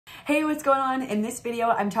Hey, what's going on? In this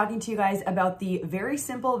video, I'm talking to you guys about the very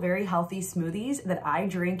simple, very healthy smoothies that I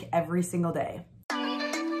drink every single day.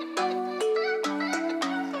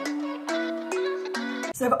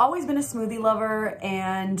 So I've always been a smoothie lover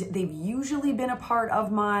and they've usually been a part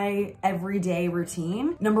of my everyday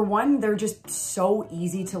routine. Number one, they're just so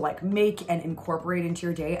easy to like make and incorporate into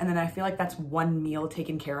your day. And then I feel like that's one meal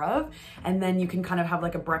taken care of. And then you can kind of have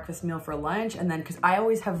like a breakfast meal for lunch. And then, cause I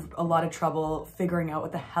always have a lot of trouble figuring out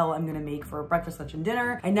what the hell I'm gonna make for breakfast, lunch, and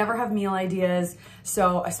dinner. I never have meal ideas.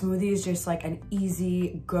 So a smoothie is just like an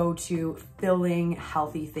easy go-to filling,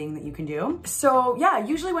 healthy thing that you can do. So yeah,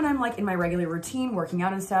 usually when I'm like in my regular routine, working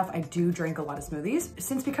out and stuff, I do drink a lot of smoothies.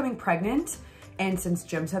 Since becoming pregnant and since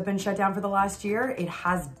gyms have been shut down for the last year, it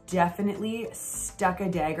has definitely stuck a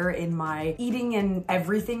dagger in my eating and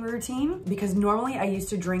everything routine, because normally I used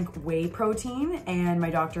to drink whey protein and my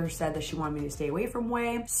doctor said that she wanted me to stay away from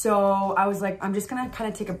whey. So I was like, I'm just gonna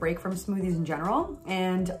kind of take a break from smoothies in general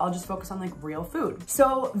and I'll just focus on like real food.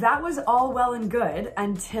 So that was all well and good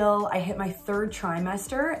until I hit my third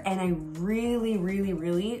trimester and I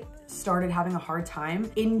really started having a hard time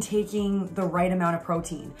intaking the right amount of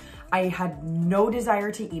protein. I had no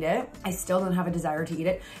desire to eat it. I still don't have a desire to eat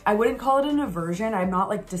it. I wouldn't call it an aversion. I'm not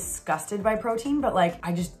like disgusted by protein, but like,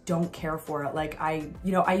 I just don't care for it. Like I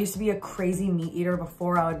used to be a crazy meat eater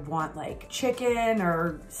before. I would want like chicken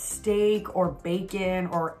or steak or bacon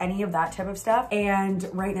or any of that type of stuff. And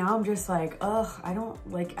right now I'm just like, ugh, I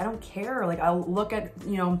don't care. Like I'll look at,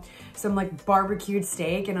 some like barbecued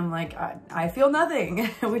steak and I'm like, I feel nothing,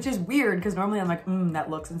 which is weird because normally I'm like, that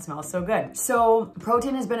looks and smells so good. So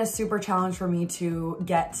protein has been a super challenge for me to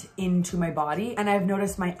get into my body. And I've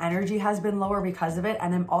noticed my energy has been lower because of it.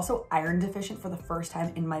 And I'm also iron deficient for the first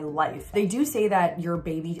time in my life. They do say that your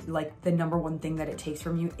baby, like the number one thing that it takes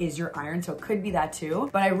from you is your iron. So it could be that too.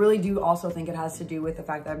 But I really do also think it has to do with the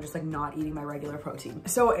fact that I'm just like not eating my regular protein.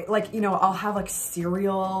 So like, I'll have like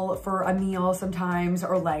cereal for a meal sometimes,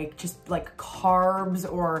 or like just like carbs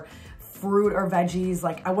or fruit or veggies.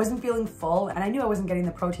 Like I wasn't feeling full and I knew I wasn't getting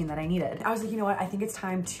the protein that I needed. I was like, you know what? I think it's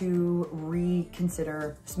time to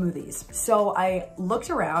reconsider smoothies. So I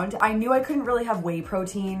looked around. I knew I couldn't really have whey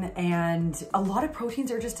protein, and a lot of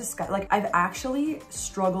proteins are just disgusting. Like I've actually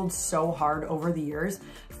struggled so hard over the years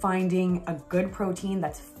finding a good protein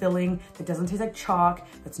that's filling, that doesn't taste like chalk,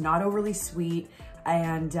 that's not overly sweet,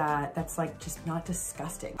 and that's like just not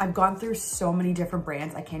disgusting. I've gone through so many different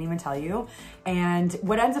brands, I can't even tell you. And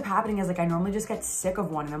what ends up happening is like, I normally just get sick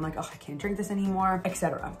of one and I'm like, oh, I can't drink this anymore,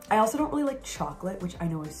 etc. I also don't really like chocolate, which I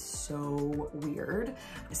know is so weird.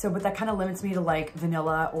 So, but that kind of limits me to like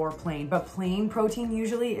vanilla or plain, but plain protein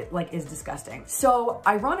usually like is disgusting. So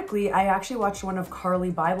ironically, I actually watched one of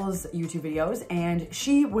Carly Bible's YouTube videos and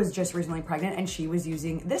she was just recently pregnant and she was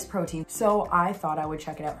using this protein. So I thought I would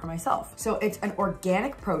check it out for myself. So it's an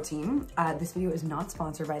organic protein. This video is not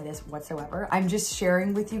sponsored by this whatsoever. I'm just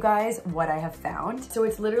sharing with you guys what I have found. So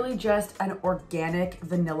it's literally just an organic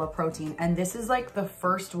vanilla protein. And this is like the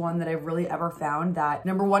first one that I've really ever found that,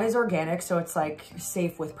 number one, is organic. So it's like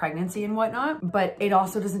safe with pregnancy and whatnot, but it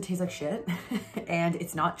also doesn't taste like shit. And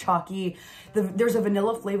it's not chalky. There's a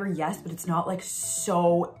vanilla flavor, yes, but it's not like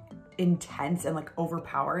so intense and like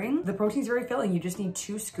overpowering. The protein's very filling. You just need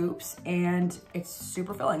 2 scoops and it's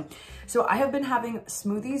super filling. So I have been having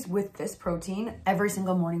smoothies with this protein every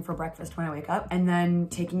single morning for breakfast when I wake up, and then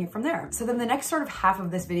taking it from there. So then the next sort of half of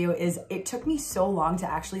this video is, it took me so long to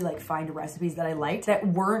actually like find recipes that I liked that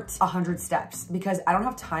weren't 100 steps, because I don't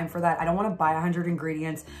have time for that. I don't want to buy 100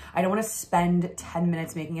 ingredients. I don't want to spend 10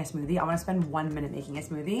 minutes making a smoothie. I want to spend 1 minute making a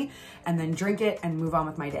smoothie and then drink it and move on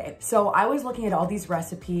with my day. So I was looking at all these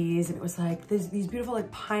recipes and it was like these beautiful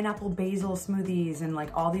like pineapple basil smoothies and like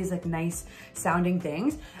all these like nice sounding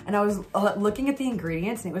things. And I was looking at the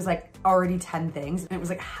ingredients and it was like already 10 things. And it was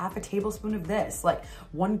like half a tablespoon of this, like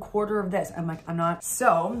 1/4 of this. I'm like, I'm not.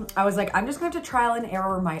 So I was like, I'm just gonna have to trial and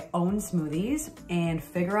error my own smoothies and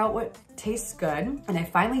figure out what tastes good. And I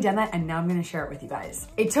finally done that, and now I'm gonna share it with you guys.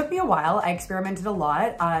 It took me a while. I experimented a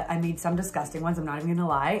lot. I made some disgusting ones, I'm not even gonna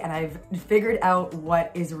lie, and I've figured out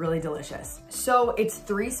what is really delicious. So it's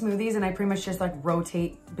 3 smoothies and I pretty much just like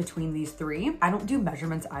rotate between these 3. I don't do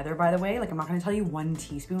measurements either, by the way. Like I'm not gonna tell you 1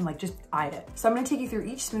 teaspoon, like just eye it. So I'm gonna take you through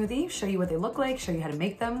each smoothie, show you what they look like, show you how to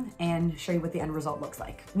make them, and show you what the end result looks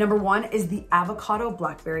like. Number 1 is the Avocado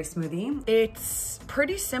Blackberry smoothie. It's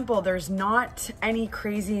pretty simple. There's not any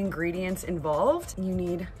crazy ingredients involved. You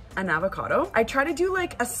need an avocado. I try to do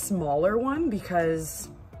like a smaller one because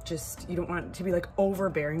Just, you don't want it to be like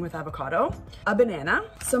overbearing with avocado. A banana,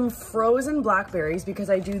 some frozen blackberries because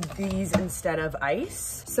I do these instead of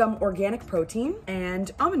ice, some organic protein,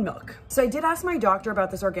 and almond milk. So I did ask my doctor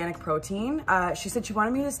about this organic protein. She said she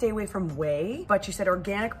wanted me to stay away from whey, but she said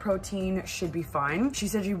organic protein should be fine. She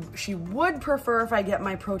said she would prefer if I get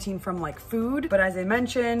my protein from like food, but as I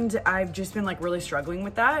mentioned, I've just been like really struggling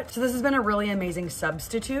with that. So this has been a really amazing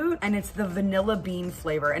substitute, and it's the vanilla bean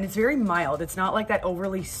flavor, and it's very mild. It's not like that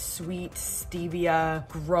overly sweet stevia,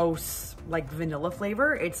 gross, like vanilla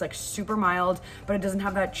flavor. It's like super mild, but it doesn't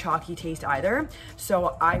have that chalky taste either.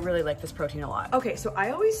 So I really like this protein a lot. Okay, so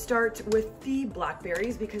I always start with the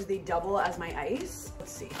blackberries because they double as my ice.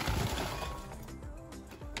 Let's see.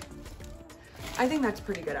 I think that's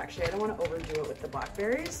pretty good actually. I don't want to overdo it with the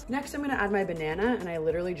blackberries. Next, I'm gonna add my banana, and I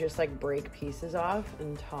literally just like break pieces off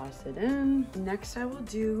and toss it in. Next, I will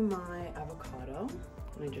do my avocado,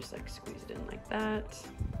 and I just like squeeze it in like that.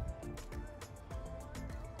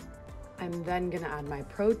 I'm then gonna add my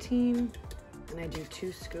protein, and I do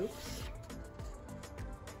 2 scoops.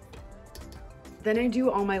 Then I do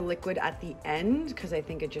all my liquid at the end because I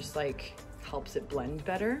think it just like helps it blend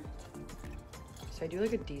better. So I do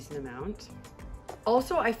like a decent amount.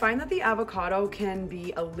 Also, I find that the avocado can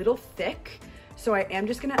be a little thick, so I am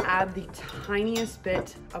just gonna add the tiniest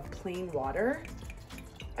bit of plain water,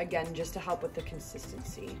 again, just to help with the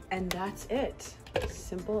consistency. And that's it.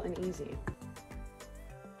 Simple and easy.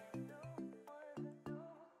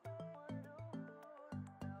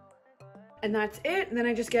 And that's it. And then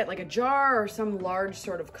I just get like a jar or some large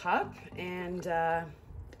sort of cup, and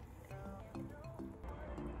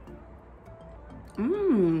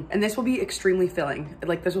and this will be extremely filling.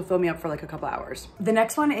 Like this will fill me up for like a couple hours. The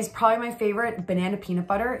next one is probably my favorite, banana peanut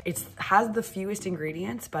butter. It has the fewest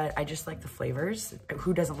ingredients, but I just like the flavors.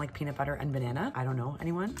 Who doesn't like peanut butter and banana? I don't know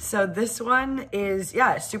anyone. So this one is,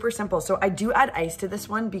 yeah, super simple. So I do add ice to this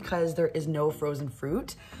one because there is no frozen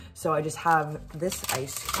fruit. So I just have this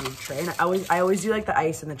ice cube tray, and I always do like the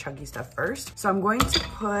ice and the chunky stuff first. So I'm going to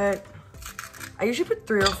put, I usually put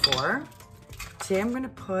 3 or 4. Today I'm gonna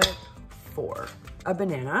put 4. A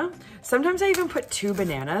banana. Sometimes I even put 2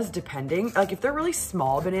 bananas, depending. Like if they're really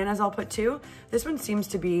small bananas, I'll put 2. This one seems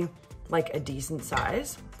to be like a decent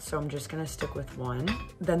size, so I'm just gonna stick with 1.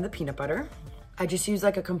 Then the peanut butter. I just use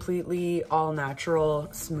like a completely all natural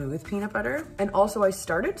smooth peanut butter. And also I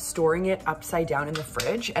started storing it upside down in the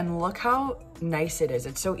fridge, and look how nice it is.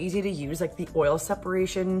 It's so easy to use. Like the oil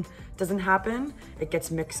separation doesn't happen. It gets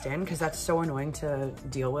mixed in because that's so annoying to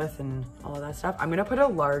deal with and all of that stuff. I'm gonna put a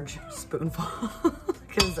large spoonful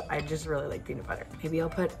because I just really like peanut butter. Maybe I'll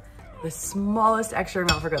put the smallest extra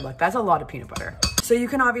amount for good luck. That's a lot of peanut butter. So you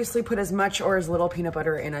can obviously put as much or as little peanut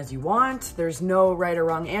butter in as you want. There's no right or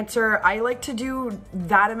wrong answer. I like to do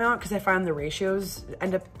that amount because I find the ratios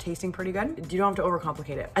end up tasting pretty good. You don't have to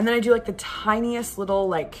overcomplicate it. And then I do like the tiniest little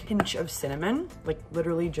like pinch of cinnamon, like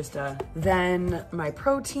literally just then my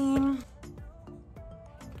protein,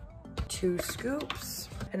 2 scoops.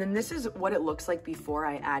 And then this is what it looks like before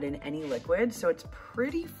I add in any liquid. So it's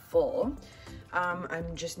pretty full.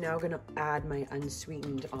 I'm just now gonna add my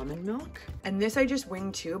unsweetened almond milk. And this I just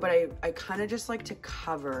wing too, but I kind of just like to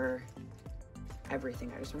cover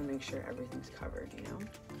everything. I just wanna make sure everything's covered, you know?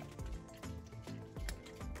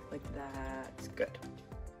 Like that's good.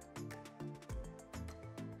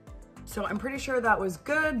 So I'm pretty sure that was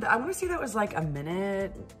good. I wanna say that was like a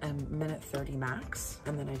minute 30 max.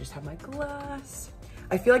 And then I just have my glass.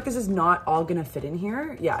 I feel like this is not all gonna fit in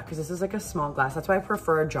here. Yeah, because this is like a small glass. That's why I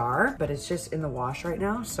prefer a jar, but it's just in the wash right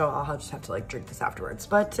now. So I'll just have to like drink this afterwards.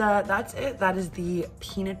 But that's it. That is the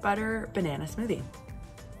peanut butter banana smoothie.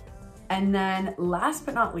 And then last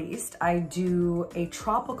but not least, I do a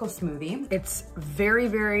tropical smoothie. It's very,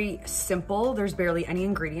 very simple. There's barely any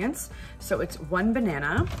ingredients. So it's 1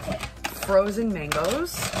 banana, frozen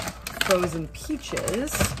mangoes, frozen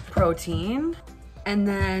peaches, protein, and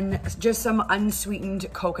then just some unsweetened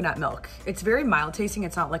coconut milk. It's very mild tasting.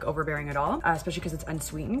 It's not like overbearing at all, especially because it's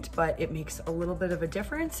unsweetened, but it makes a little bit of a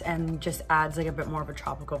difference and just adds like a bit more of a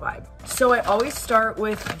tropical vibe. So I always start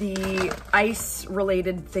with the ice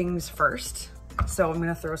related things first. So I'm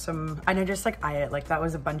gonna throw some, and I just like eye it. Like that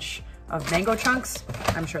was a bunch of mango chunks.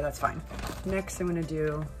 I'm sure that's fine. Next, I'm gonna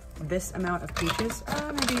do this amount of peaches.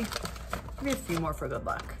 Maybe a few more for good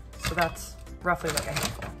luck. So that's roughly like a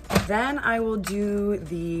handful. Then I will do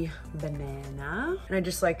the banana, and I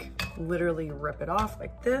just like literally rip it off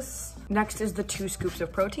like this. Next is the 2 scoops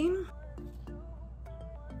of protein.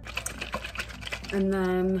 And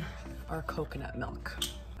then our coconut milk.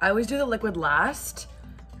 I always do the liquid last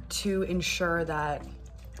to ensure that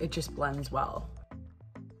it just blends well.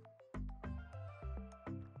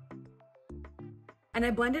 And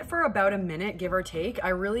I blend it for about a minute, give or take. I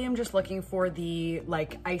really am just looking for the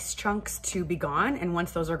like ice chunks to be gone. And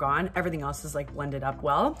once those are gone, everything else is like blended up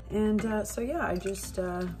well. And so yeah, I just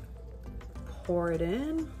pour it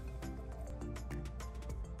in.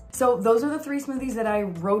 So those are the 3 smoothies that I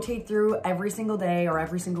rotate through every single day, or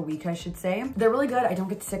every single week, I should say. They're really good. I don't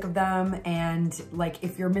get sick of them. And like,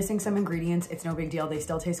 if you're missing some ingredients, it's no big deal. They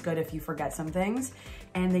still taste good if you forget some things.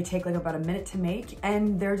 And they take like about a minute to make,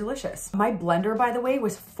 and they're delicious. My blender, by the way,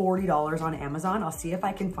 was $40 on Amazon. I'll see if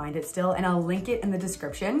I can find it still, and I'll link it in the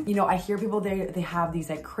description. You know, I hear people, they have these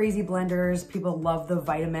like crazy blenders. People love the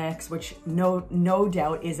Vitamix, which no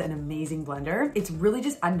doubt is an amazing blender. It's really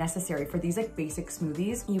just unnecessary for these like basic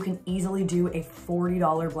smoothies. You can easily do a $40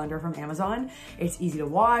 blender from Amazon. It's easy to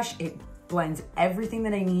wash. It blends everything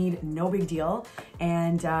that I need, no big deal.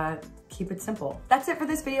 And keep it simple. That's it for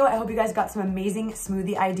this video. I hope you guys got some amazing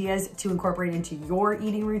smoothie ideas to incorporate into your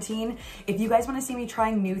eating routine. If you guys want to see me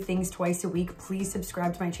trying new things twice a week, please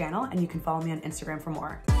subscribe to my channel, and you can follow me on Instagram for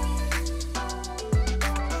more.